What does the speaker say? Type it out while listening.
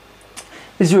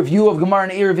This is a review of Gemara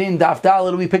and Eruvin Daf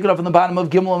Daled. We pick it up from the bottom of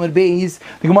Gimel and Beis.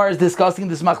 The Gemara is discussing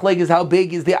this machlekes, how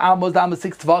big is the Amos? The Amos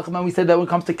 6 Tvachim, and we said that when it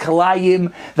comes to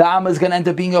Kalayim, the Amos is going to end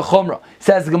up being a Chumrah.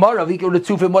 Says the Gemara,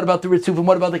 what about the Ritzufim?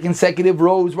 What about the consecutive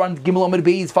rows? Run Gimel and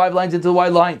Beis, 5 lines into the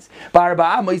wide lines.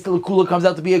 Barba Amos, the Kula comes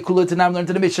out to be a Kula to now learn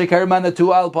to the Mishnah. Karamana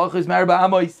 2 Al Pachis Marba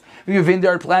Amos. If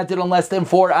your are planted on less than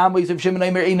 4 amos, if Shimon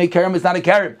Aimer ain't a karim, it's not a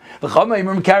karim.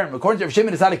 According to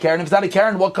Shimon, it's not a karim. If it's not a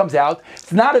karim, what comes out?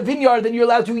 It's not a vineyard, then you're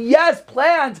allowed to, yes,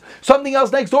 plant something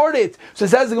else next door to it. So it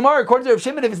says the Gemara, according to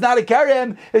Shimon, if it's not a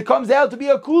karim, it comes out to be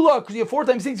a kula, because you have 4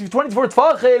 times 6, you have 24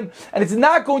 tfachim, and it's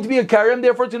not going to be a karim,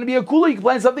 therefore it's going to be a kula, you can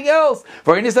plant something else.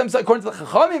 According to the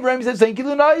Chachamim, says,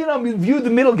 view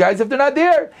the middle guys if they're not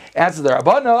there. Answers the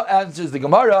Rabbana, answers the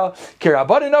Gemara,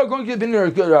 Kirabana, going to the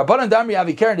Rabbana, Damri,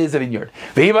 Avi Karen, is a vineyard.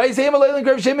 Really going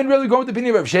with the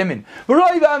opinion of Rav Shimon.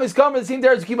 It seems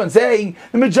there to keep on saying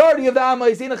the majority of the Amma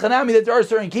is in a Chanami that there are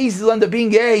certain cases end up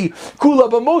being a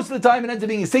Kula, but most of the time it ends up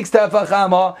being a 6 Tefach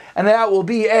Amma, and that will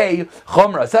be a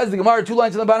Chumrah. Says the Gemara, 2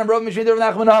 lines on the bottom, Rav Mishmir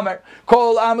Rav Nachman Amar.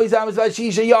 Call Amos Amos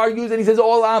Vashisha. He argues and he says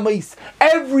all Amos,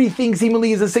 everything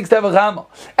seemingly is a 6 Tefach Amma.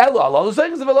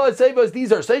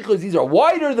 These are seichos, these are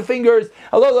wider the fingers.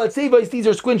 These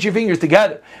are squinch your fingers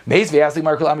together.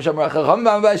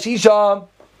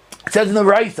 It says in the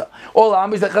Raisa, all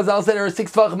Amos that Chazal said are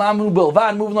 6 Tvach Mamu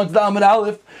Bilvan. Moving on to the Amud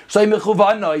Aleph, Shay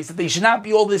Mechuvana, he said they should not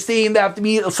be all the same, they have to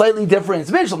be slightly different.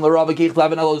 According to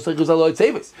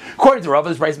Rava,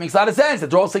 this price makes a lot of sense, that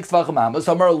they're all 6 Tvach Mamu,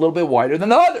 some are a little bit wider than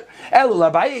the other. Comes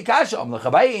like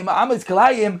Abaye,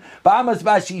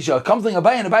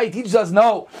 and Abaye teaches us,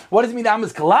 no. What does it mean,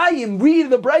 Amos Kalayim? Read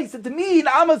the Braisa to mean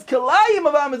Amos Kalayim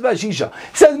of Amos Bashisha.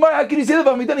 He says, how can you say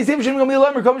that?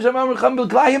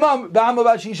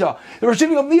 The Rosh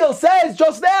Gamliel says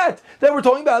just that we're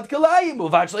talking about Kalayim.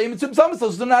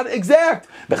 Those are not exact.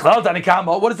 What does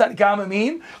Tanakama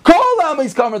mean? Kol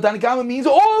Amos Kamer. Tanakama means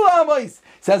all Amos.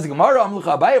 Says the Gemara, He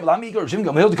says, Abaye,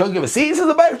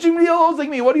 like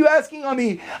me. What are you asking on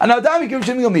me? And now Dami give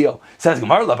Shimon Gamliel. Says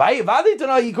Gemara, Abaye, Vadi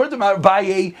Tanai, Kurta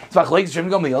Abaye, it's Machlekes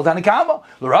Shimon Gamliel, Tanakama.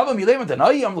 L'Rava Milem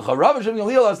Tanai, Rava Shimon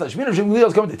Gamliel, as the Shimon Gamliel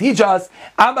is coming to teach us.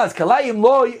 Abbas Kalayim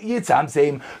Lo Yitzam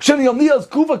Same. Shimon Gamliel's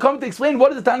Kufa coming to explain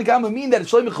what does the Tanakama mean that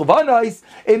it's Shloim Chuvanais.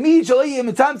 It means Shalayim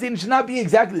Yitzam Same should not be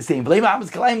exactly the same. Blame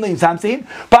Abbas Kalayim Lo Yitzam Same.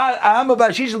 But Amma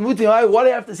Bashisha Muti, what do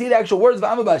I have to see the actual words of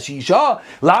Amma Bashisha?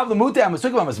 Lav the Muti,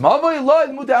 the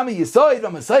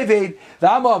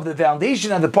Amma of the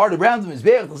foundation and the part around the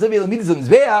Mizbeach, the Mizbeach, the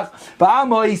Mizbeach,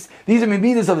 Ba'amois, these are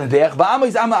Midas of the Mizbeach,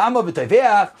 Ba'amois Amma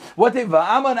B'Tayveach, what if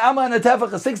Amma and a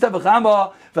Tefach, a 6 Tefach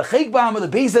Amma, V'chek Ba'amma, the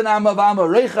base and Amma, Ba'amma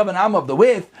Reichav and Amma of the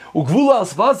width, Ugvula al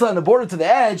Sfasa, and the border to the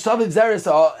edge, Saviv Zeres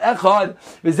Echad,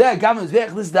 V'zeh Gam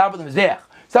Mizbeach, this is the top of the Mizbeach.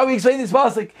 So we explain this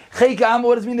pasuk. Chayka Amma,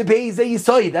 what does it mean? The base,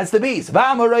 Zeyisoid, that's the base.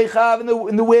 V'Amma Reichav, in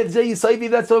the width, Zeyisoid,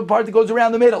 that's the part that goes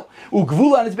around the middle.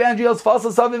 Ugvula and its boundary,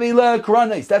 Fasa Saviv Eila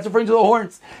Karanis, that's referring to the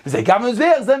horns. V'zeh Gam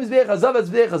Mizbeach, Zem Mizbeach,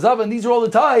 Hazav, and these are all the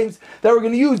times that we're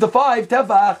going to use the 5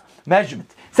 Tefach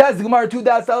measurement. Says the Gemara 2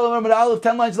 Das Aleph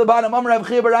 10 lines to the bottom. Amar Rav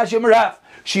Chia Barashi Amarav.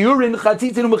 Shiurin,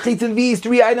 Chatzitzin, Mechitzin, these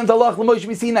 3 items, Allah,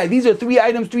 L'Moshe Sinai. These are 3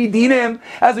 items, 3 dinim,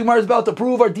 as the Gemara is about to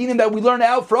prove, are dinim that we learn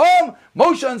out from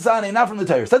Moshe and Sinai, not from the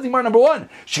Torah. That's the Gemara number 1.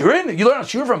 Shiurin, you learn a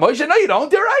shiur from Moshe? No, you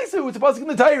don't. Deraisu, it's a pasuk in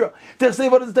the Torah. Say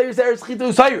what does the Torah say?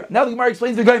 Chitu Saira. Now the Gemara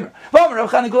explains the Gemara. Rav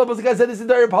Chanan Kol Pasuk said this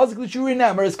entire pasuk the shiurin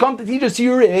number has come to teach us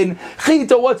shiurin.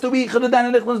 Chita, what's the week? Chadadan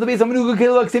and Echlon, the base of Menuga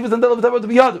Kilak, Sivas and Delav to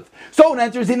be Yadav. Someone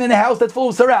enters in a house that's full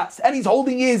of saras, and he's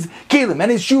holding his kelim,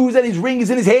 and his shoes, and his ring is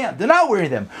in his hand. They're not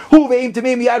wearing them. Who aim to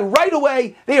me out right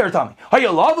away? They are tummy. But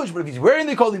if he's wearing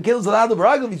the kelim, kills allowed the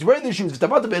baragel. If he's wearing the shoes,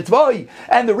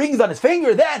 and the rings on his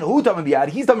finger, then who tummy biyad?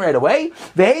 He's tummy right away.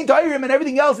 They ain't tire him, and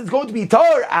everything else is going to be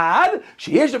tar ad.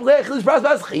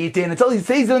 Until he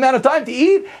saves the amount of time to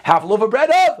eat half a loaf of bread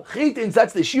of chitin.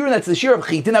 That's the shear, and that's the shear of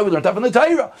chitin that we learned up in the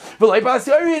Torah.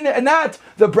 And not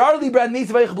the barley bread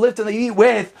meats lift and they eat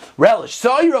with relish.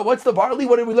 Saira, what's the barley?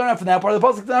 What did we learn out from that part of the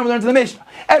pasuk? Now we learned to the Mishnah.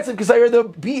 Etzem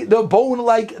kasayir, the bone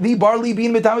like the barley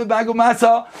bean metam with bag of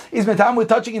masa is metam with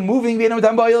touching and moving.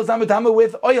 Metam oil is not metam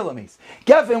with oil amis.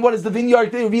 Geffen, what is the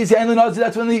vineyard?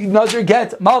 That's when the nazir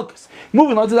get malchus.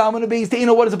 Moving on to the Amuna base.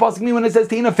 Teina, what does the pasuk mean when it says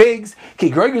Teina figs?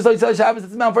 Gregor's like Shabbos.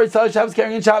 It's Mount for Shabbos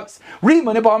carrying in Shabbos.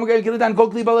 Remind it. Kiladan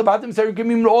kokli balabatim. So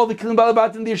all the kilim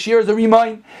balabatim. Their shears are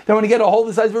remind. Then when you get a hole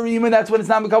the size of a remind, that's when it's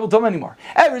not makabel tom anymore.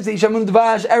 Ever say shamun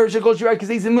dvash. Ever shekol shirak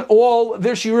because all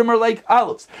their shirim are like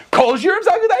olives. Kol shirim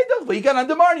zagadaita. But you got on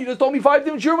the marni. You just told me 5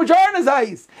 different shurim which aren't as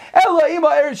ice. Ella ima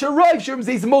eretz sharav shurim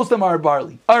says most of them are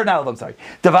barley. Or not, I'm sorry.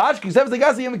 Tavash kusevs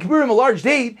legasi yom kippurim, a large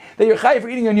date that you're chayav for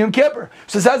eating on Yom Kippur.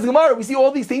 So says the Gemara, we see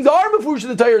all these things are before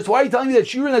the Torah. So why are you telling me that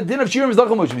shurim, that din of shurim is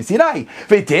lachal Moshe Sinai?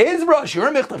 V'tez bra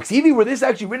shurim mechtav ksivi, where this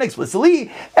actually written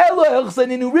explicitly. Ella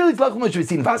elchsaninu, really it's lachal Moshe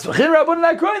Sinai. Vas v'chin Rabbanan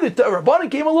not crying. The Rabbanan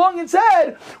came along and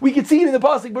said we could see it in the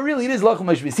pasuk, but really it is lachal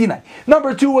Moshe Sinai.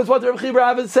 Number 2 was what the Rav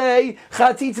Chibra say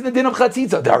chatzitz in the din of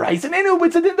chatzitza. Daraisa nenu, but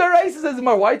it's a din daraisa. Says the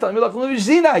Gemara. Why telling me lachal Moshe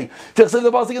Sinai? The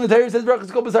pasuk in the Torah says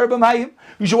brachas kol b'sar b'mayim.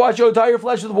 You should wash your entire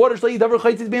flesh with water. Shlei davar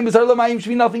chaytzitz bein b'sar l'mayim. Should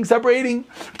be nothing separating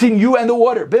between you and the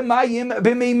water. B'mayim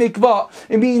b'mei mikvah.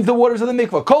 It means the waters of the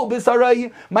mikvah. Kol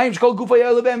b'sarai mayim shkol gufay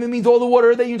elabem. It means all the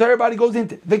water that your entire body goes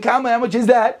into. V'kama, how much is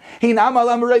that? Hinam al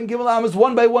amarim gimel amos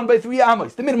 1 by 1 by 3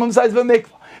 amos. The minimum size of a mikvah.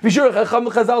 V'shur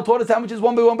Chazal taught us how much is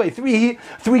 1 by 1 by 3.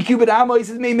 3 cubit amos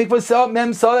is mei mikvah sa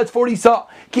mem sa. That's 40 sa.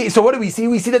 Okay, so what do we see?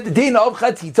 We see that the din of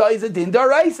chatzitza is a din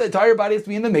daraisa. The entire body has to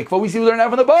be in the mikvah. We see we learn that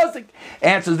from the pasuk.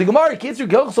 Answers the Gemara. Kitzur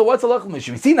gilch. So what's a lachal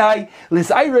Moshe Sinai?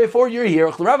 L'sayre for you're here.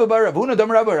 Rava bar Ravuna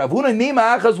dam Rava Ravuna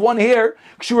nima achas 1 hair.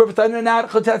 Kshur v'tana not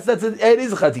chatzitza. That's it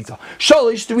is a chatzitza.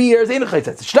 Shalish 3 years ain't a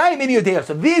chatzitza. Shnayim in yodeh.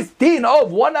 So this din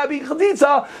of 1 not being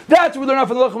chatzitza, that's what we learn out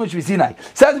from the lachal Moshe Sinai.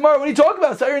 Says the Gemara, what are you talking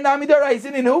about? Sayre nami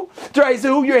daraisa in who? Daraisa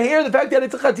who? Your hair. The fact that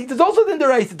it's a chatzitza is also din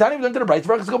daraisa. Tani we learned to the bright.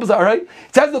 Brachas kol b'sar. Right? It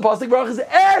says the pasuk brachas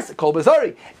es kol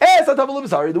b'sari. Es atavel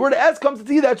b'sari. The word es comes to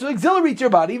see that's auxiliary to your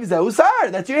body. V'zehu sar.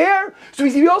 That's your hair. So we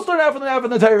see we also learn out from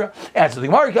the Torah. Answer the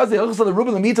Gemara. Because the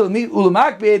Ruben Lamita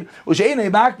Ulamakbid Usheina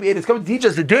Makbid is coming to teach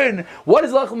us the din. What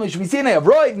is lachal Moshe Sinai?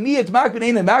 Avroid Miyat Makbid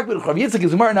Eina Makbid. Rav Yitzchak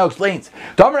is Gemara now explains.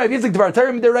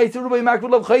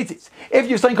 If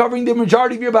you're saying covering the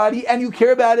majority of your body and you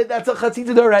care about it, that's a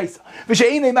chatzitza d'oraisa.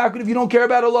 V'she'eina makbid, if you don't care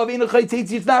about Allah,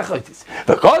 it's not chatzitz.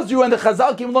 Because you and the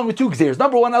Chazal came along with 2 gzeros.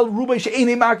 Number 1, al rubai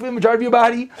she'eina makbid, the majority of your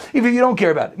body, if you don't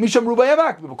care about it. Misham rubai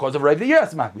makbid, because of right the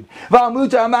yes makbid.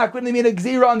 Va'amuta makbid, they made a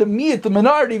gzera on the miyat, the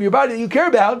minority of your body that you care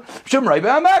about. Misham rubai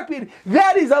makbid.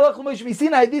 That is halach Moshe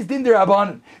Sinai. This din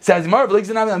derabanan. Says Mar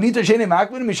v'likzan amita she'eina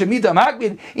makbid, mishamita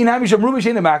makbid, inam misham rubai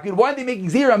she'eina makbid. Why are they making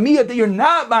gzera miyat that you're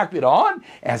not makbid on?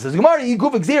 And says Gemara, you go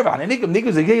for gzera on, and nikum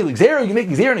gzera, you make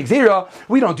gzera and gzera.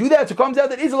 We don't do that. So it comes out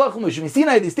that is halach Moshe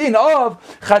Sinai. This din of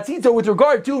chatzitza with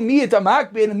regard to miyat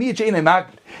makbid and miyat she'eina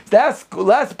makbid. That's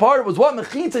last part was what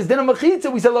mechitza is. Din of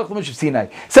mechitza we said halach Moshe Sinai.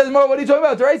 Says Gemara, what are you talking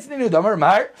about? Right? Damar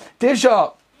Mar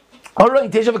Tisha.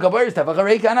 Alright, Tisha v'kabayis tefach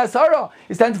and asara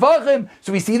is 10 tefachim.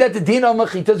 So we see that the din of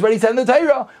machita is already said in the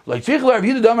Torah. Like Tzvichler, Rav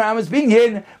Yehuda Damar Amos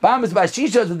Binyan, Ba'amas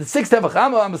Bashishas with the 6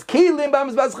 tefachama, Amos Kelim,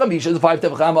 Ba'amas Bas Chamisha, the 5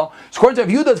 tefachama. So according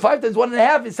to Rav Yehuda, 5 times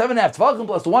 1.5 is 7.5 tefachim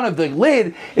plus the 1 of the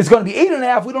lid is going to be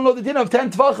 8.5. We don't know the din of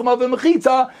 10 tefachim of a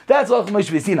machita. That's lachal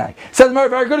Moshe Sinai. Says Mar,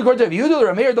 very good. According to Rav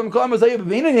Yehuda, the Rameir Dam Kolam Zayah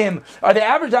B'Beinin him are the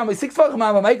average time with 6 tefachim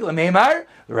of Michael and Meimar.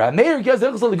 Rameir gives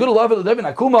the good love of the Devin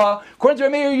Akuma. According to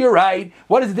Rameir, you're right.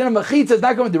 What is the din of machita? It's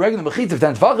not going to the regular mechitza of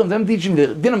 10 tefachim. Them teaching the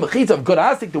din of mechitza of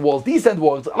godastic, the walls descend,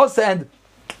 walls ascend.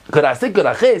 Godastic,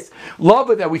 godachis. Love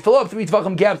it that we fill up 3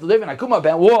 tefachim gaps to live in akuma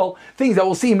band wall. Things that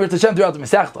we'll see Mir Tashem throughout the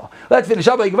Masechta. Let's finish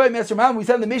up by Gavai Master Mam. We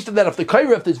said in the Mishnah that if the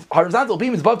kaira, if the horizontal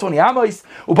beam is above 20 amos,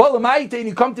 ubalamayit, and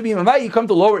you come to be mamay, you come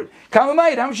to lower it.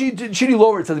 Kamamayit, how much should you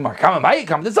lower it? Says the Gemara. Kamamayit,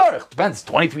 come to zarech. Depends.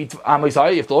 23 amos high,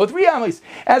 you have to lower 3 amos.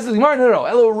 As the Gemara, no.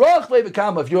 Elo roch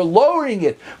leibekama. If you're lowering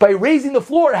it by raising the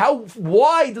floor, how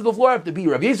wide does the floor have to be?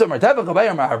 Rav Yisrael Marteva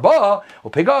Chabayar Maharba.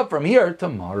 We'll pick up from here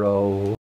tomorrow.